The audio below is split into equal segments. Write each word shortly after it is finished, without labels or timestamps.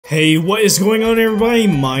Hey, what is going on, everybody?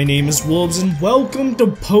 My name is Wolvez and welcome to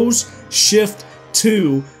Post Shift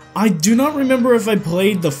 2. I do not remember if I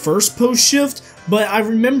played the first Post Shift, but I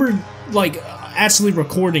remember like actually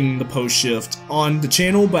recording the Post Shift on the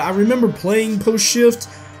channel, but I remember playing Post Shift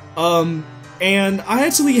and I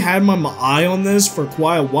actually had my eye on this for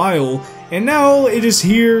quite a while, and now it is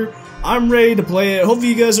here. I'm ready to play it. Hopefully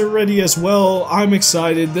you guys are ready as well. I'm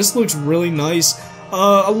excited. This looks really nice.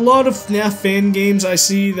 A lot of FNAF fan games I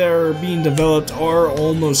see that are being developed are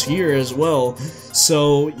almost here as well.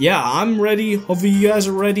 So yeah, I'm ready. Hopefully you guys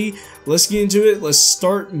are ready. Let's get into it. Let's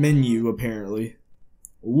start menu apparently.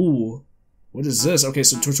 Ooh, what is this? Okay,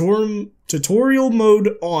 so tutorial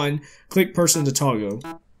mode on. Click person to toggle.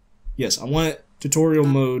 Yes, I want tutorial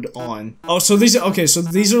mode on. Oh, so these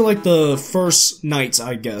are like the first nights,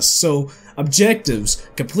 I guess. So objectives: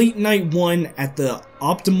 complete night 1 at the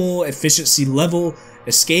optimal efficiency level,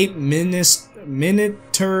 escape Miniature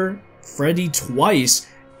Freddy twice,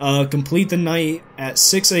 complete the night at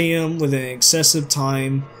 6 AM with an excessive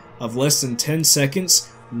time of less than 10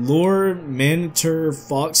 seconds, lure Miniature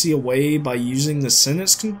Foxy away by using the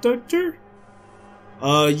sentence conductor.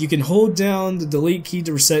 You can hold down the delete key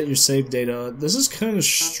to reset your save data. This is kind of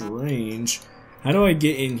strange. How do I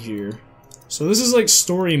get in here? So this is like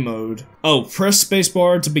story mode. Oh, press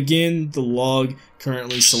spacebar to begin the log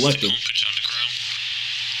currently selected.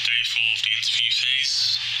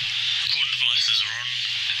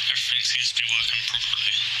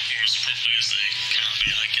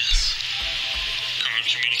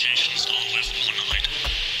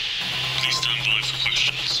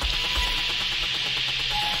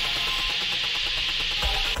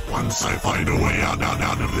 Once I find a way out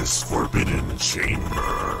of this forbidden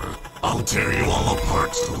chamber, I'll tear you all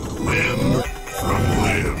apart limb from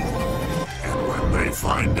limb. And when they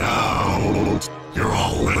find out, you're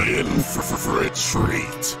all in for a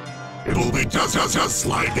treat. It'll be just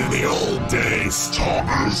like in the old days,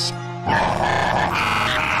 Thomas.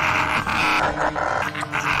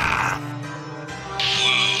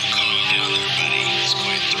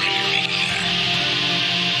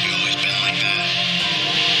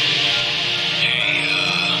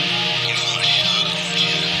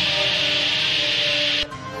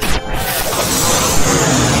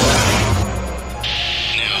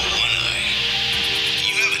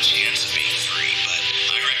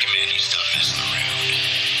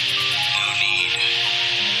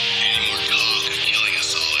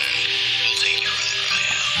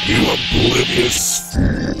 You oblivious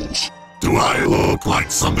fools! Do I look like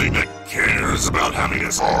something that cares about having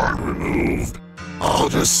its arm removed? I'll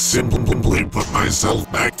just simply put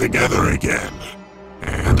myself back together again.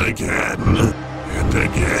 And again. And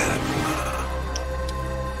again.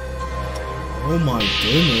 Oh my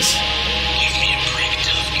goodness. Give me a break,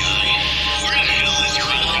 tough guy. Where the hell is your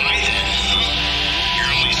other eye then, huh? Your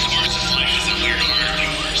only source of life is that weird arm of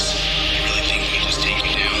yours. You really think we just take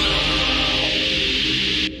you down?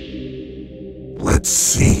 Let's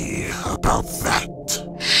see about that,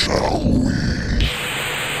 shall we?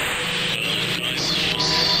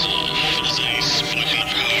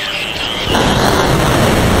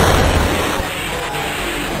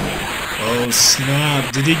 Oh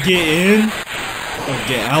snap, did it get in? Or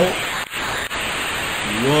get out?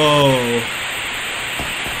 Whoa.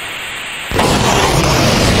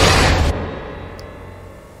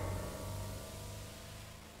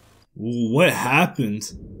 What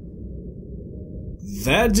happened?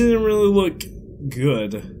 That didn't really look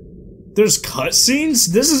good. There's cutscenes?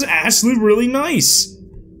 This is actually really nice.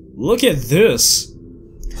 Look at this.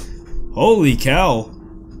 Holy cow.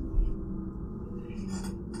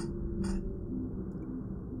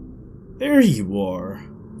 There you are.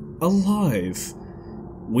 Alive.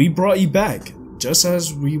 We brought you back, just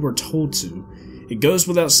as we were told to. It goes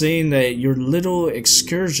without saying that your little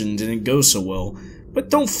excursion didn't go so well, but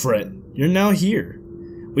don't fret, you're now here.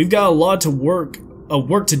 We've got a lot of work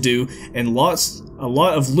to do and a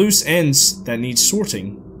lot of loose ends that need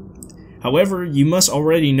sorting. However, you must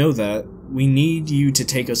already know that we need you to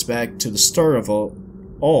take us back to the start of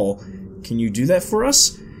all. Can you do that for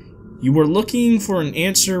us? You were looking for an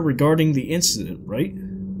answer regarding the incident, right?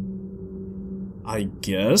 I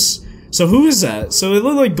guess. So who is that? So it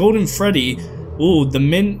looked like Golden Freddy. Ooh, the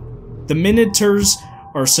Miniatures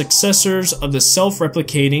are successors of the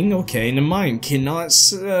self-replicating. Okay, never mind. Cannot.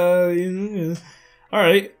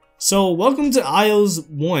 Alright, so welcome to Aisles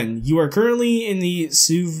 1. You are currently in the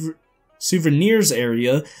souvenirs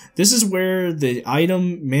area. This is where the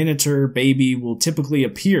item Miniature Baby will typically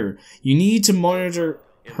appear. You need to monitor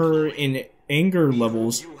her in anger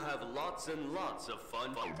levels. You have lots and lots of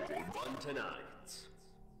fun tonight.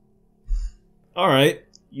 Alright,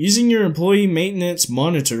 Using your employee maintenance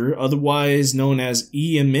monitor, otherwise known as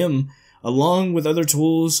EMM, along with other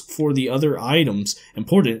tools for the other items.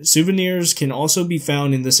 Important, souvenirs can also be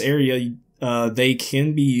found in this area. They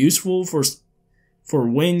can be useful for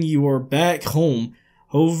when you are back home.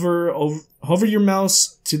 Hover your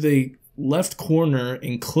mouse to the left corner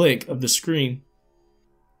and click of the screen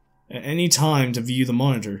at any time to view the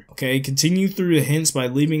monitor. Okay, continue through the hints by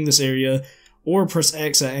leaving this area, or press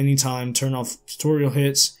X at any time. Turn off tutorial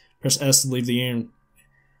hits. Press S to leave the area.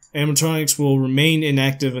 Animatronics will remain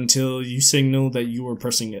inactive until you signal that you are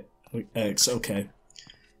pressing it. X. Okay.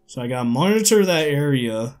 So I gotta monitor that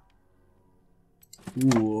area.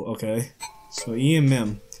 Ooh, okay. So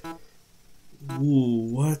EMM.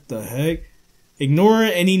 Ooh, what the heck? Ignore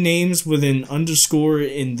any names with an underscore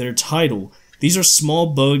in their title. These are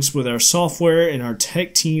small bugs with our software, and our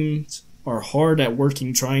tech teams are hard at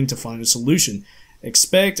working trying to find a solution.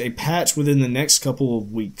 Expect a patch within the next couple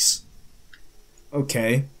of weeks.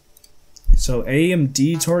 Okay. So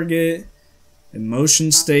AMD target,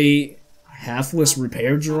 emotion state, halfless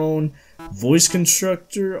repair drone, voice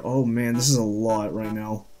constructor. Oh man, this is a lot right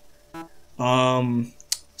now.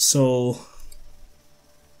 So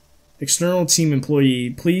external team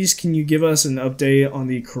employee, please can you give us an update on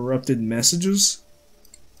the corrupted messages?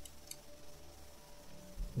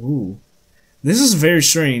 Ooh. This is very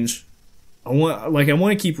strange. I want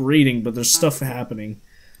to keep reading, but there's stuff happening.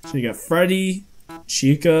 So you got Freddy,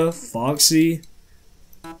 Chica, Foxy.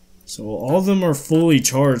 So all of them are fully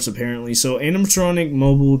charged apparently. So animatronic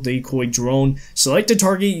mobile decoy drone. Select a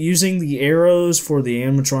target using the arrows for the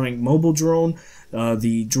animatronic mobile drone.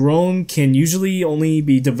 The drone can usually only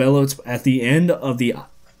be developed at the end of the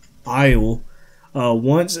aisle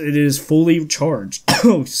once it is fully charged.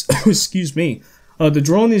 Excuse me. The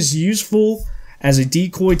drone is useful as a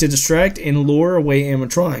decoy to distract and lure away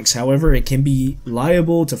animatronics. However, it can be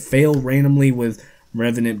liable to fail randomly with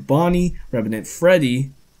Revenant Bonnie, Revenant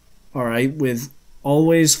Freddy. Alright, with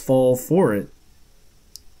always fall for it.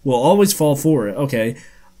 Will always fall for it. Okay.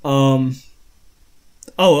 Oh,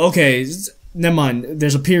 okay. Never mind.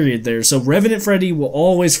 There's a period there. So Revenant Freddy will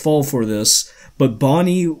always fall for this, but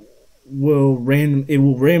Bonnie will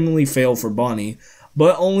randomly fail for Bonnie.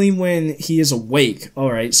 But only when he is awake.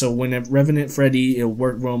 Alright, so when Revenant Freddy, it'll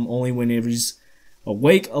work from only whenever he's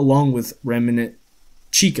awake, along with Revenant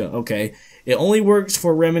Chica. Okay, it only works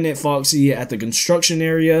for Revenant Foxy at the construction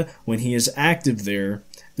area when he is active there.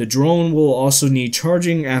 The drone will also need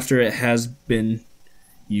charging after it has been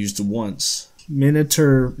used once.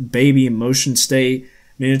 Miniature baby emotion state.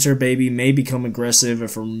 Miniature baby may become aggressive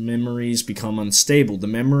if her memories become unstable. The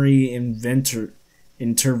memory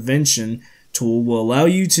intervention tool will allow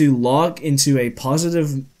you to lock into a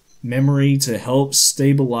positive memory to help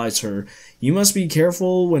stabilize her. You must be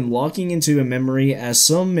careful when locking into a memory, as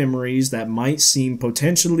some memories that might seem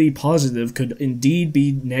potentially positive could indeed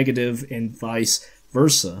be negative and vice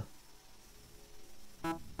versa.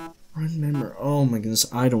 Remember, oh my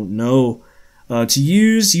goodness, I don't know. To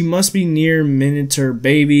use, you must be near miniature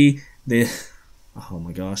baby. Oh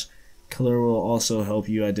my gosh. Color will also help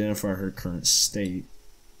you identify her current state.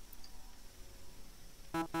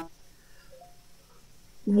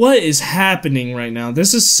 What is happening right now?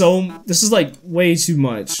 This is like way too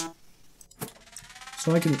much.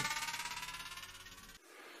 So I can...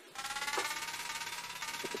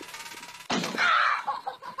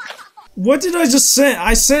 What did I just send?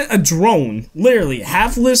 I sent a drone. Literally,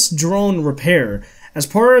 halfless drone repair. As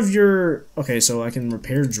part of your... Okay, so I can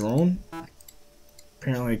repair drone?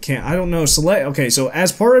 Apparently I can't. I don't know. Select. Okay, so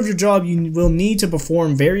as part of your job, you will need to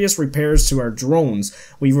perform various repairs to our drones.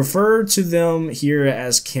 We refer to them here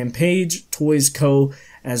as Campage Toys Co.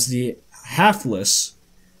 as the halfless.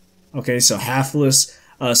 Okay, so halfless.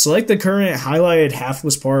 Select the current highlighted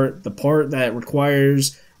halfless part. The part that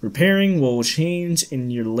requires repairing will change in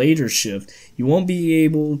your later shift. You won't be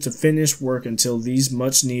able to finish work until these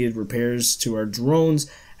much needed repairs to our drones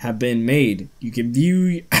have been made. You can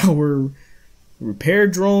view our repair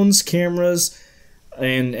drones, cameras,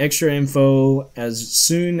 and extra info as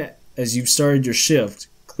soon as you've started your shift.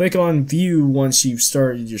 Click on view once you've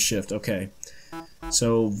started your shift. Okay.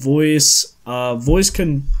 So voice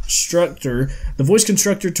constructor. The voice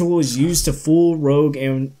constructor tool is used to fool rogue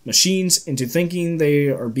and machines into thinking they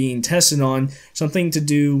are being tested on, something to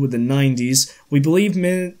do with the 90s. We believe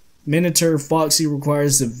Miniature Foxy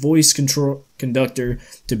requires the voice conductor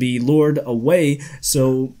to be lured away,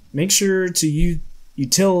 so make sure to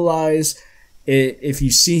utilize it if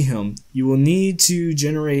you see him. You will need to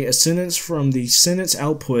generate a sentence from the sentence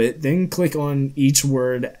output, then click on each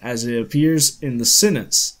word as it appears in the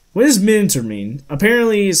sentence. What does miniature mean?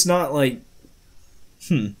 Apparently it's not like...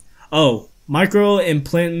 Oh, micro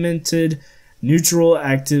implemented neutral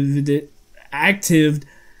active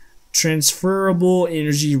transferable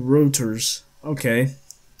energy rotors. Okay.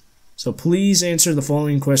 So please answer the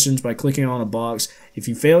following questions by clicking on a box. If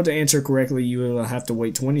you fail to answer correctly, you will have to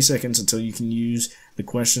wait 20 seconds until you can use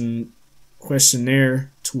the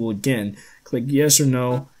questionnaire tool again. Click yes or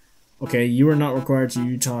no. Okay, you are not required to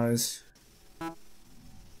utilize.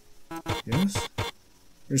 Yes?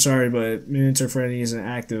 We're sorry, but Minotaur Freddy isn't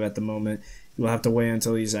active at the moment. You will have to wait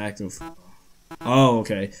until he's active. Oh,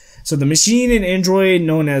 okay. So the machine and android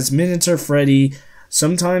known as Minotaur Freddy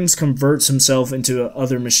sometimes converts himself into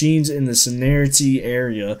other machines in the Sinarity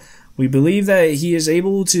area. We believe that he is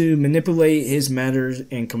able to manipulate his matter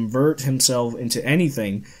and convert himself into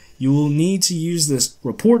anything. You will need to use this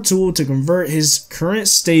report tool to convert his current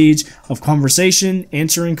stage of conversation.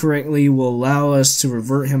 Answering correctly will allow us to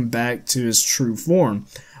revert him back to his true form.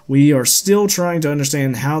 We are still trying to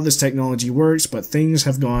understand how this technology works, but things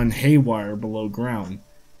have gone haywire below ground.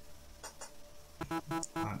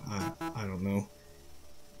 I don't know.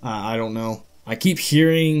 I don't know. I keep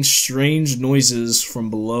hearing strange noises from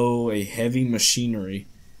below a heavy machinery.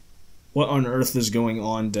 What on earth is going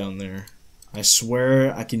on down there? I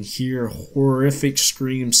swear I can hear horrific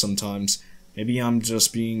screams sometimes. Maybe I'm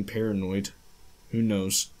just being paranoid. Who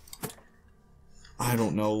knows? I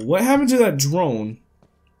don't know. What happened to that drone?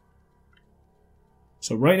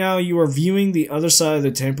 So right now you are viewing the other side of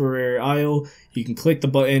the temporary aisle. You can click the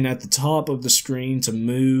button at the top of the screen to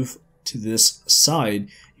move to this side.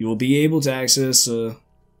 You will be able to access a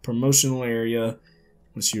promotional area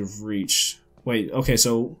once you've reached. Wait, okay,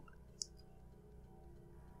 so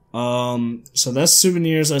that's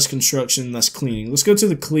souvenirs, that's construction, that's cleaning. Let's go to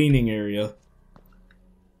the cleaning area.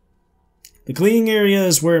 The cleaning area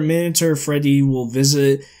is where Minotaur Freddy will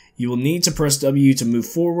visit. You will need to press W to move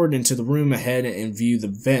forward into the room ahead and view the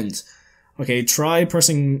vent. Okay, try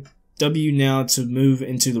pressing W now to move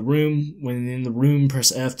into the room. When in the room,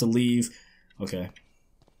 press F to leave. Okay.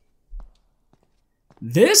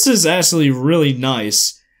 This is actually really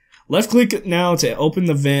nice. Left click now to open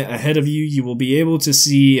the vent ahead of you. You will be able to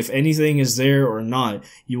see if anything is there or not.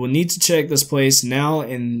 You will need to check this place now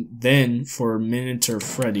and then for Minotaur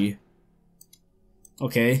Freddy.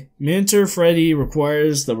 Okay, Minotaur Freddy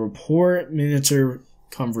requires the report Minotaur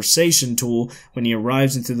conversation tool when he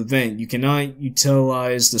arrives into the vent. You cannot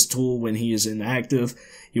utilize this tool when he is inactive.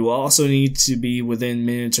 You will also need to be within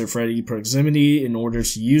Minotaur Freddy proximity in order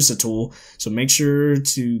to use the tool, so make sure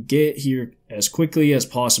to get here as quickly as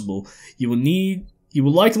possible. You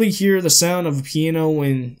will likely hear the sound of a piano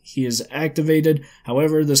when he is activated.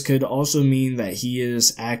 However, this could also mean that he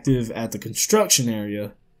is active at the construction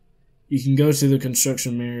area. You can go to the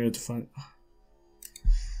construction area to find...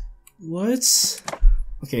 What?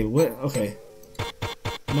 Okay, what? Okay.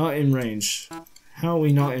 Not in range. How are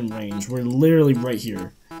we not in range? We're literally right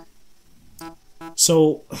here.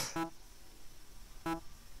 So...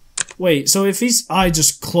 Wait, so if he's... I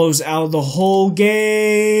just closed out the whole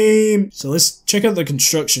game! So let's check out the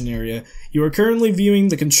construction area. You are currently viewing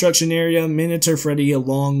the construction area. Minotaur Freddy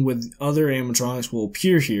along with other animatronics will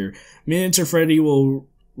appear here. Minotaur Freddy will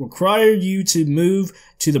require you to move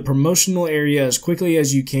to the promotional area as quickly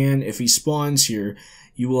as you can. If he spawns here,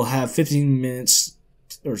 you will have 15 minutes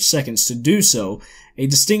or seconds to do so. A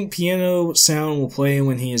distinct piano sound will play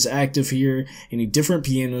when he is active here, and a different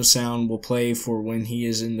piano sound will play for when he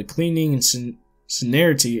is in the cleaning and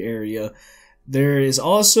Sinarity area. There is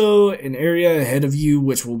also an area ahead of you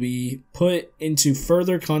which will be put into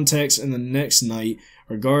further context in the next night.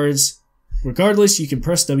 Regardless, you can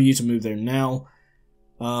press W to move there now.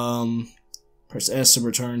 Press S to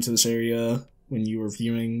return to this area when you are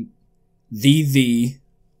viewing the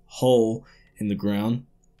hole in the ground.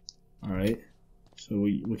 Alright, so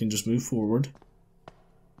we can just move forward.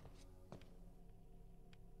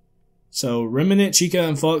 So Remnant, Chica,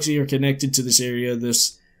 and Foxy are connected to this area.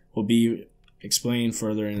 This will be explained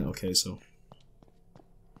further in... Okay, so...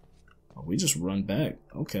 Oh, we just run back.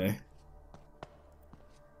 Okay.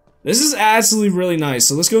 This is actually really nice.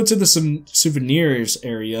 So let's go to the souvenirs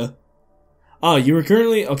area. Oh, you are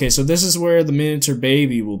currently... Okay, so this is where the miniature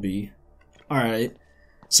baby will be. Alright.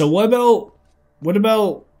 So what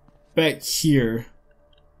about back here?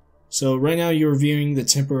 So right now you're viewing the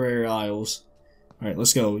temporary aisles. Alright,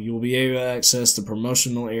 let's go. You will be able to access the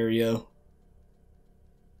promotional area.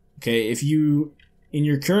 Okay, if you... In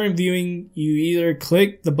your current viewing, you either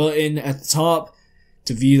click the button at the top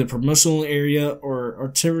to view the promotional area, or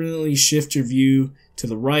alternately shift your view to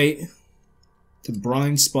the right to the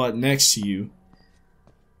blind spot next to you.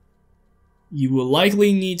 You will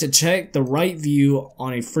likely need to check the right view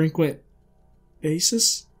on a frequent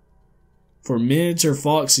basis? For Miniature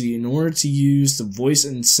Foxy, in order to use the voice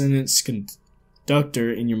and sentence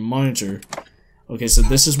conductor in your monitor. Okay, so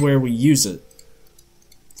this is where we use it.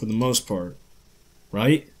 For the most part.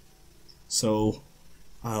 Right? So,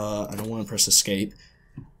 I don't want to press escape.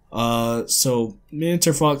 So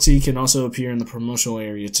Miniature Foxy can also appear in the promotional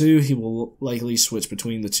area too. He will likely switch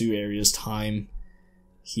between the two areas time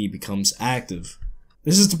he becomes active.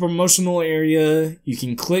 This is the promotional area. You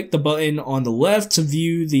can click the button on the left to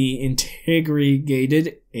view the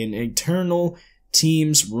integrated and internal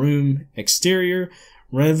team's room exterior.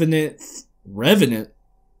 Revenant.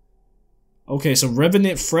 Okay, so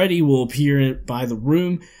Revenant Freddy will appear by the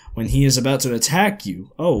room when he is about to attack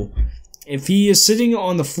you. Oh, if he is sitting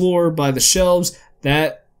on the floor by the shelves,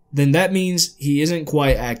 then that means he isn't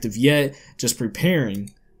quite active yet, just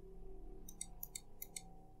preparing.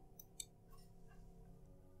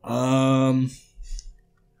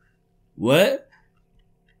 What?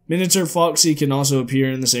 Miniature Foxy can also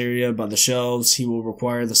appear in this area by the shelves. He will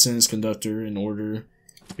require the sentence conductor in order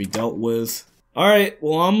to be dealt with. Alright,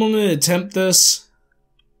 well, I'm gonna attempt this.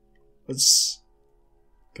 Let's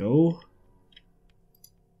go.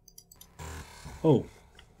 Oh,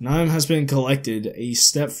 Nime has been collected. A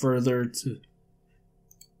step further to...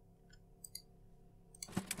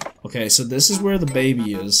 Okay, so this is where the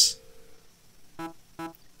baby is.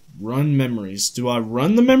 Run memories. Do I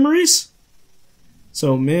run the memories?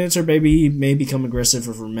 So, Miniature Baby may become aggressive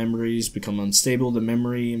if her memories become unstable. The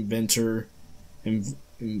memory inventor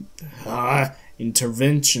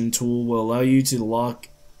intervention tool will allow you to lock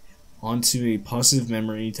onto a positive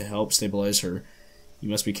memory to help stabilize her. You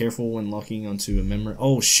must be careful when locking onto a memory.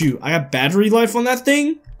 Oh, shoot. I got battery life on that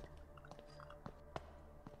thing?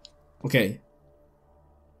 Okay.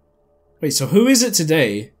 Wait, so who is it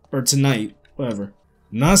today? Or tonight? Whatever.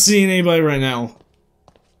 I'm not seeing anybody right now.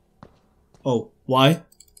 Oh, why?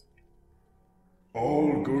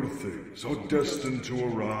 All good things are destined to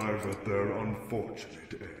arrive at their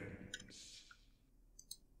unfortunate ends.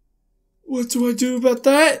 What do I do about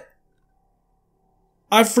that?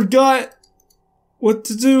 I forgot what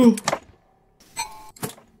to do.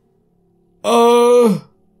 I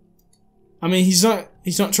mean, he's not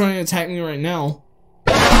trying to attack me right now.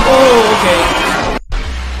 Oh, okay.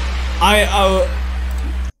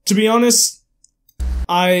 To be honest,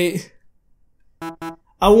 I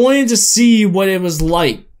wanted to see what it was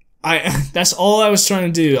like. That's all I was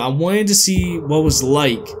trying to do. I wanted to see what it was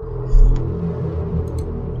like.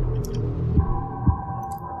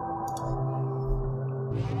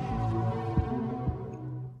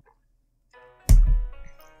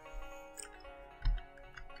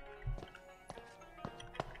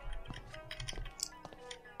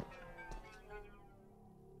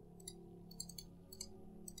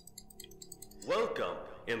 Welcome,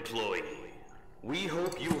 employee. We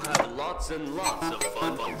hope you have lots and lots of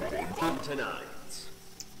fun tonight.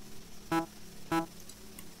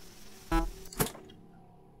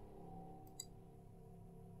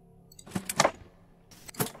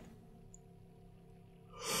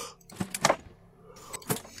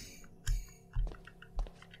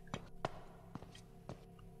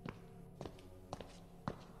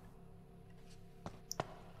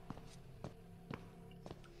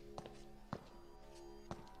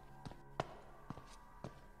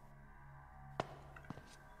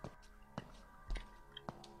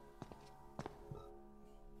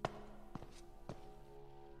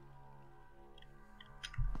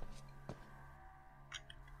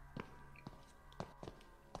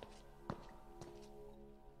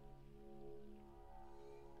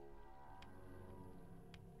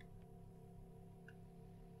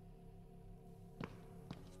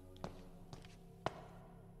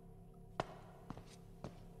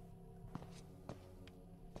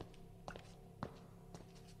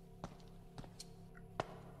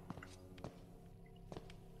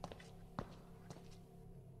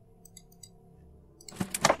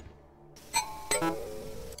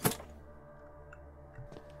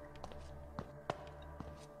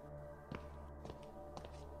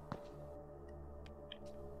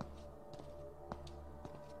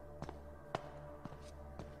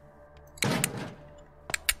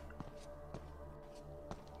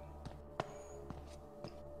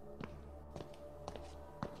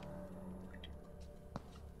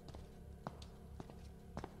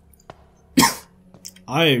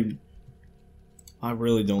 I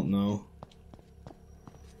really don't know.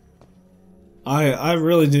 I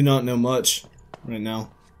really do not know much right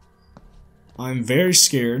now. I'm very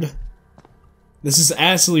scared. This is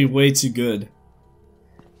absolutely way too good.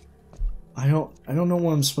 I don't know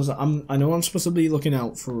what I'm supposed to I know I'm supposed to be looking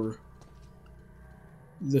out for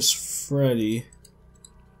this Freddy.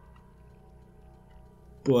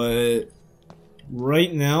 But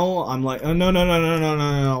right now, I'm like, oh, no,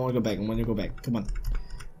 I wanna go back, come on.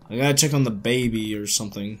 I gotta check on the baby or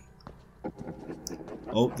something.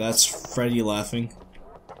 Oh, that's Freddy laughing.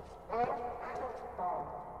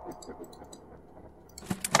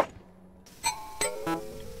 I'm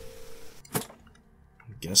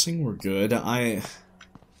guessing we're good. I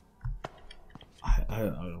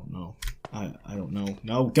don't know. I don't know.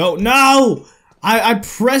 No, go, no! I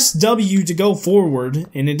pressed W to go forward,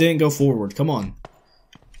 and it didn't go forward. Come on.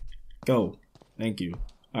 Go. Thank you.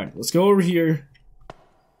 Alright, let's go over here.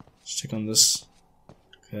 Let's check on this.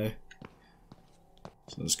 Okay.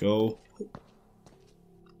 So let's go.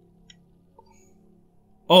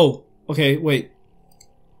 Oh, okay, wait.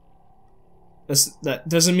 That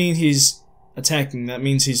doesn't mean he's attacking. That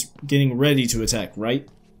means he's getting ready to attack, right?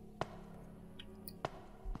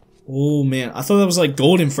 Oh man, I thought that was like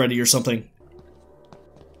Golden Freddy or something.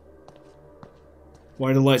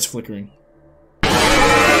 Why are the lights flickering?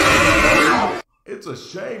 It's a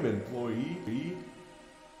shame, employee.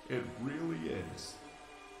 It really is.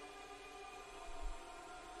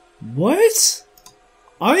 What?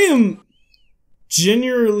 I am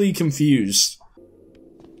genuinely confused.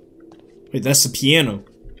 Wait, that's the piano.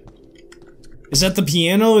 Is that the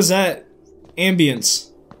piano? Is that ambience?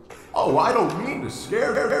 Oh, I don't mean to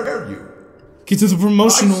scare you. Get to the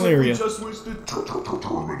promotional area. I just wish to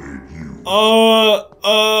terminate you.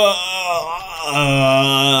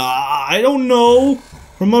 I don't know.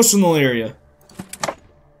 Promotional area.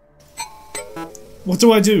 What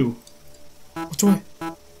do I do? What do I...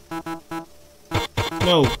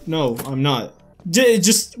 No, I'm not.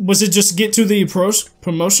 Was it just get to the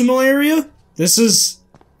promotional area? This is,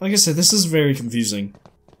 like I said, this is very confusing.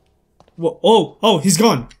 Whoa, oh, he's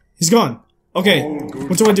gone. He's gone. Okay,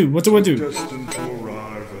 what do I do? What do I do? Destined to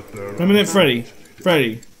arrive at their I'm in Freddy.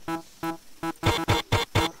 Freddy.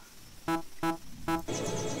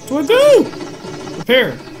 What do I do?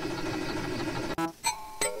 Repair.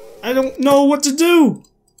 I don't know what to do.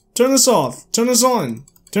 Turn this off. Turn this on.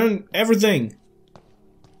 Turn everything.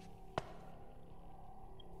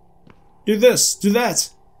 Do this. Do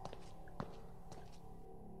that.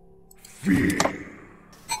 fear.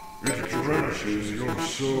 It drenches your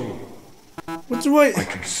soul. What do I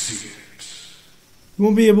can see it. You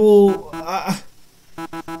won't be able...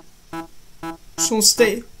 just don't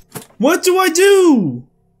stay... What do I do?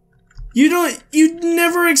 You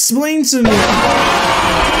never explained to me.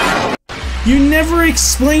 You never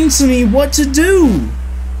explained to me what to do.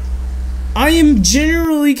 I am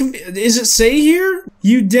generally confused. Is it say here?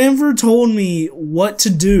 You never told me what to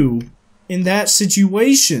do in that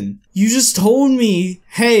situation. You just told me,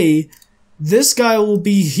 hey, this guy will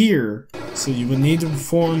be here. So you would need to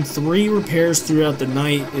perform 3 repairs throughout the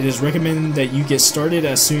night. It is recommended that you get started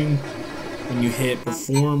as soon when you hit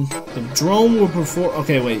perform. The drone will perform...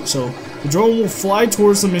 Okay, wait. So the drone will fly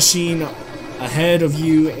towards the machine ahead of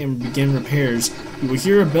you and begin repairs. You will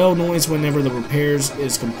hear a bell noise whenever the repairs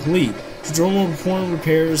is complete. The drone will perform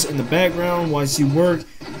repairs in the background whilst you work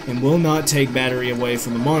and will not take battery away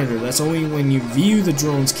from the monitor. That's only when you view the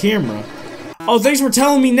drone's camera. Oh, thanks for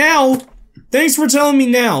telling me now! Thanks for telling me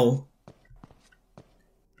now!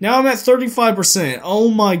 Now I'm at 35%.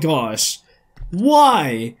 Oh my gosh.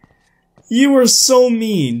 Why? You are so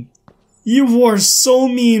mean. You are so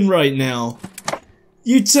mean right now.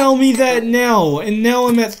 You tell me that now, and now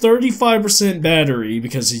I'm at 35% battery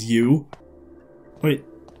because of you. Wait,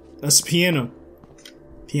 that's the piano.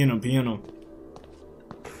 Piano.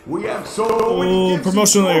 We have so many gifts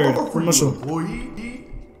promotional in area. store for Promotional. you, employee.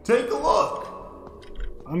 Take a look.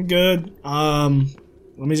 I'm good.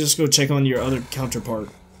 Let me just go check on your other counterpart.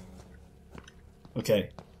 Okay.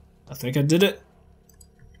 I think I did it.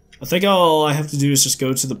 I think all I have to do is just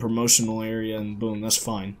go to the promotional area and boom, that's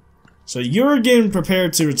fine. So you're getting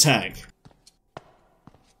prepared to attack.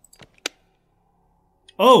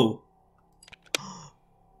 Oh!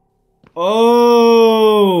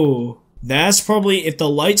 Oh! That's probably, if the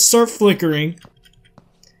lights start flickering,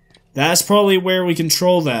 that's probably where we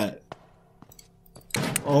control that.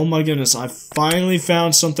 Oh my goodness, I finally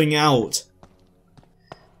found something out.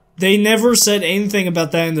 They never said anything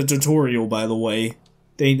about that in the tutorial, by the way.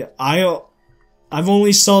 I've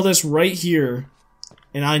only saw this right here,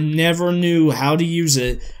 and I never knew how to use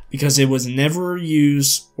it because it was never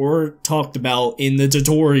used or talked about in the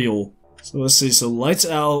tutorial. So let's see, so lights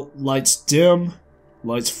out, lights dim,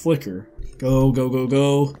 lights flicker. Go.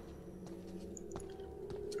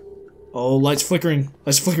 Oh, lights flickering,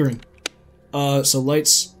 so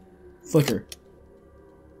lights flicker.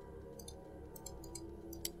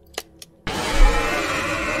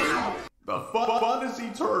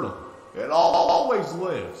 eternal. It always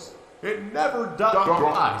lives. It never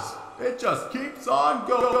dies. It just keeps on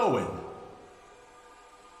going.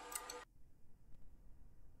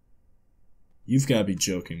 You've got to be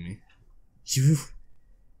joking me. You've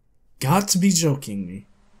got to be joking me.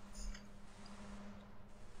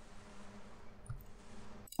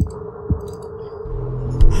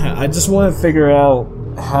 I just want to figure out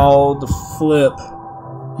how to flip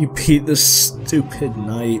you beat this stupid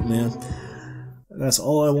knight, man. That's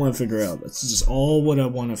all I want to figure out. That's just all what I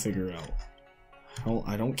want to figure out.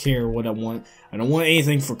 I don't care what I want. I don't want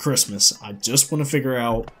anything for Christmas. I just want to figure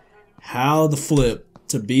out how to flip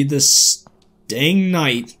to beat this dang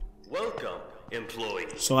knight. Welcome, employee.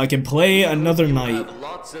 So I can play another night. Have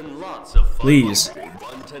lots and lots of fun. Please.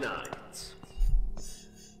 Fun tonight.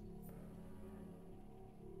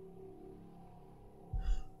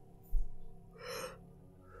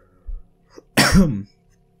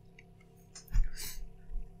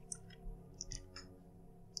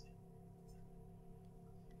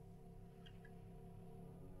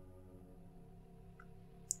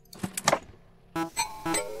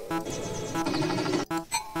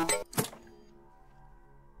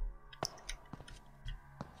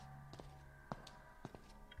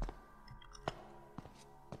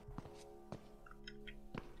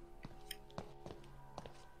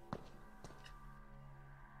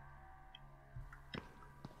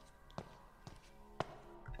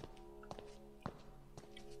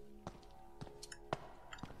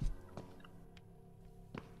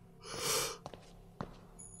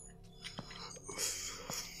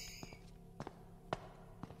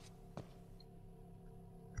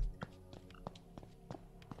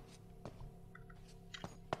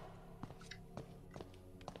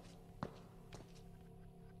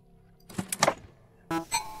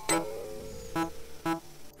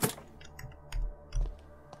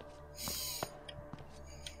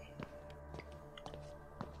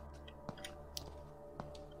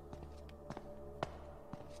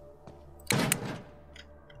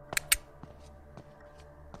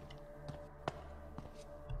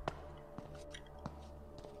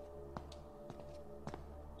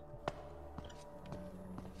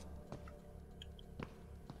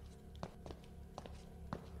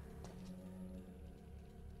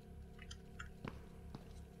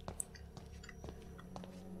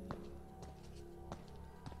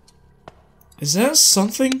 Is that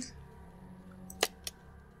something?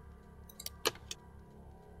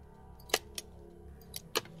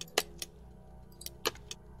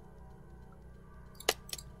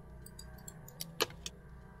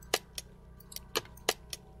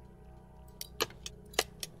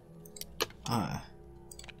 I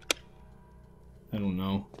don't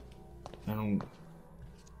know. I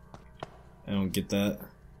don't get that.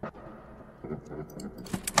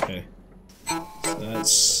 Okay. So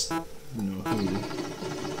that's you know who.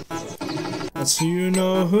 That's you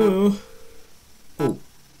know who. Oh.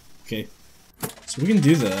 Okay. So we can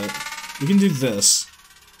do that. We can do this.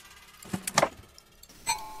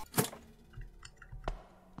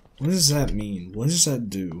 What does that mean? What does that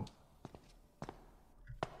do?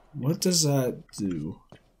 What does that do?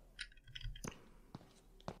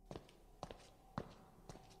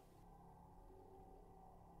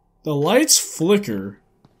 The lights flicker.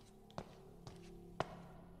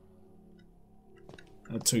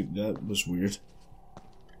 That was weird.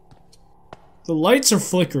 The lights are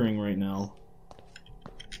flickering right now.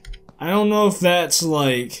 I don't know if that's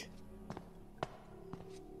like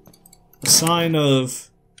a sign of,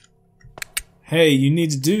 hey, you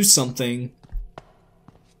need to do something,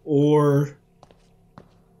 or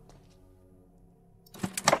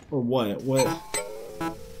what? What?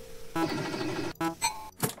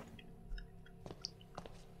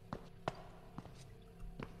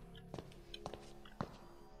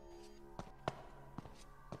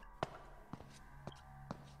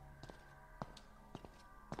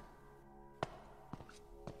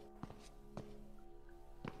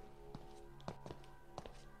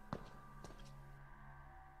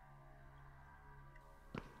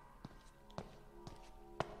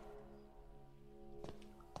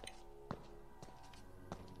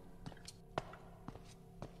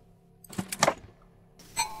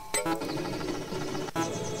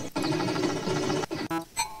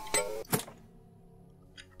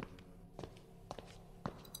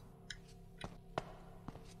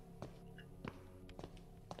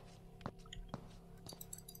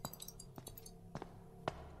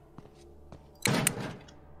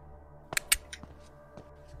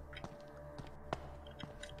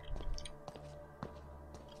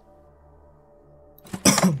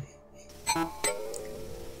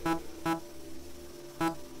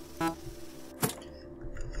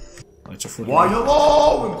 It's a freaking... Why,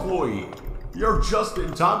 hello, employee! You're just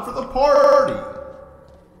in time for the party!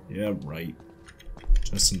 Yeah, right.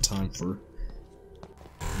 Just in time for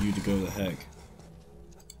you to go to the heck.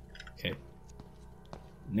 Okay.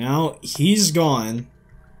 Now he's gone.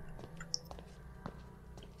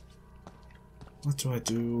 What do I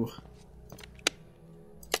do?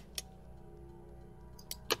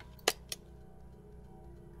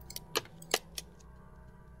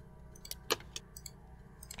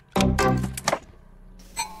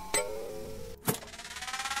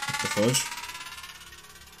 The fudge?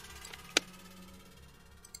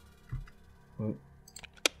 What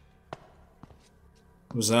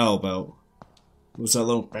was that all about? What was that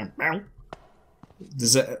little bam bam?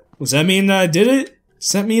 Does that mean that I did it?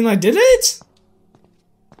 Does that mean I did it?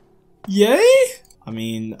 Yay? I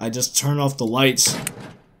mean, I just turned off the lights.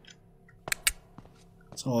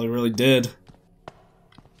 That's all I really did.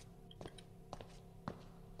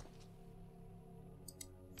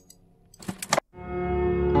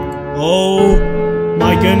 Oh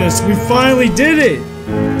my goodness, we finally did it!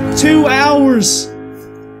 2 hours!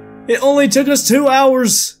 It only took us 2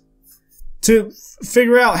 hours to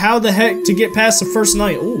figure out how the heck to get past the first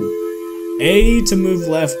night. Ooh. A to move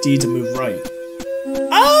left, D to move right.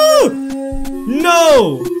 Oh!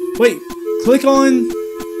 No! Wait, click on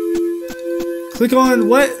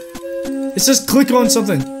what? It says click on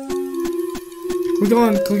something. Click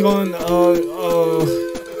on, click.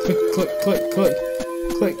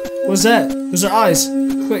 What's that? Those are eyes.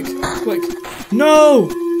 Click. No!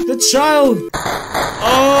 The child!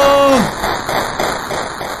 Oh!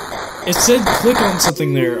 It said click on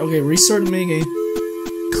something there. Okay, restart the minigame.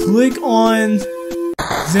 Click on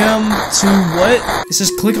them to what? It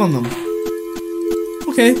says click on them.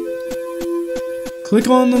 Okay. Click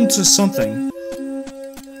on them to something.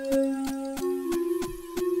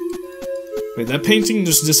 Wait, that painting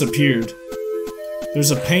just disappeared.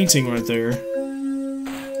 There's a painting right there.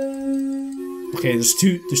 Okay, there's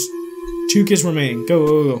two kids remaining.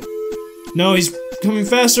 Go. No, he's coming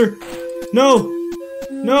faster. No.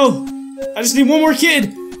 I just need one more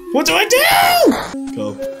kid. What do I do?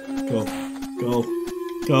 Go.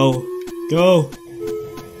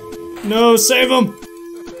 No, save him.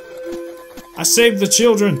 I saved the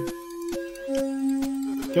children.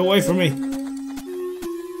 Get away from me.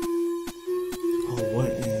 Oh, what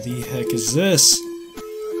in the heck is this?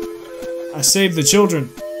 I saved the children.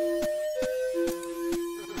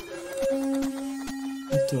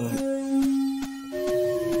 What the...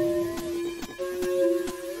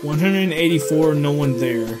 184, no one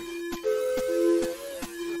there.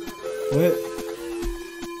 What?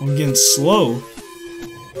 I'm getting slow.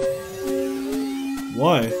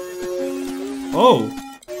 Why? Oh.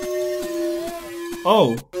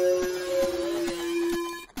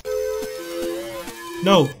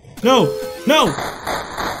 No.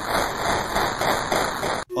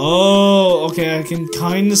 Oh, okay, I can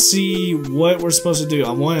kind of see what we're supposed to do.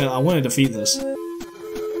 I want to defeat this.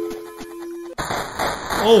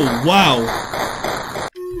 Oh, wow.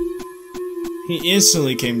 He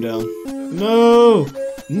instantly came down. No!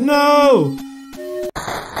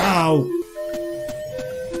 Ow.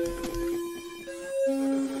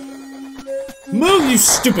 Move, you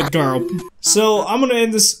stupid girl! So, I'm gonna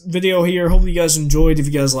end this video here. Hopefully you guys enjoyed. If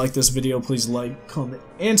you guys like this video, please like, comment,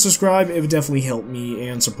 and subscribe. It would definitely help me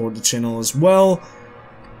and support the channel as well.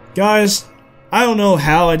 Guys, I don't know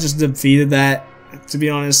how I just defeated that, to be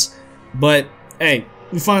honest. But, hey,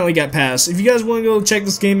 we finally got past. If you guys want to go check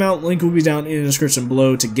this game out, link will be down in the description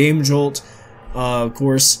below to Game Jolt, of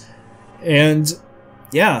course. And,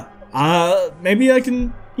 yeah, maybe I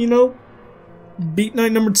can, beat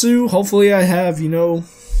night number 2. Hopefully I have, a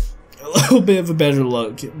little bit of a better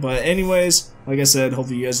luck. But anyways, like I said,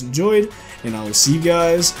 hopefully you guys enjoyed, and I will see you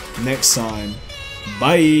guys next time.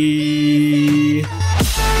 Bye!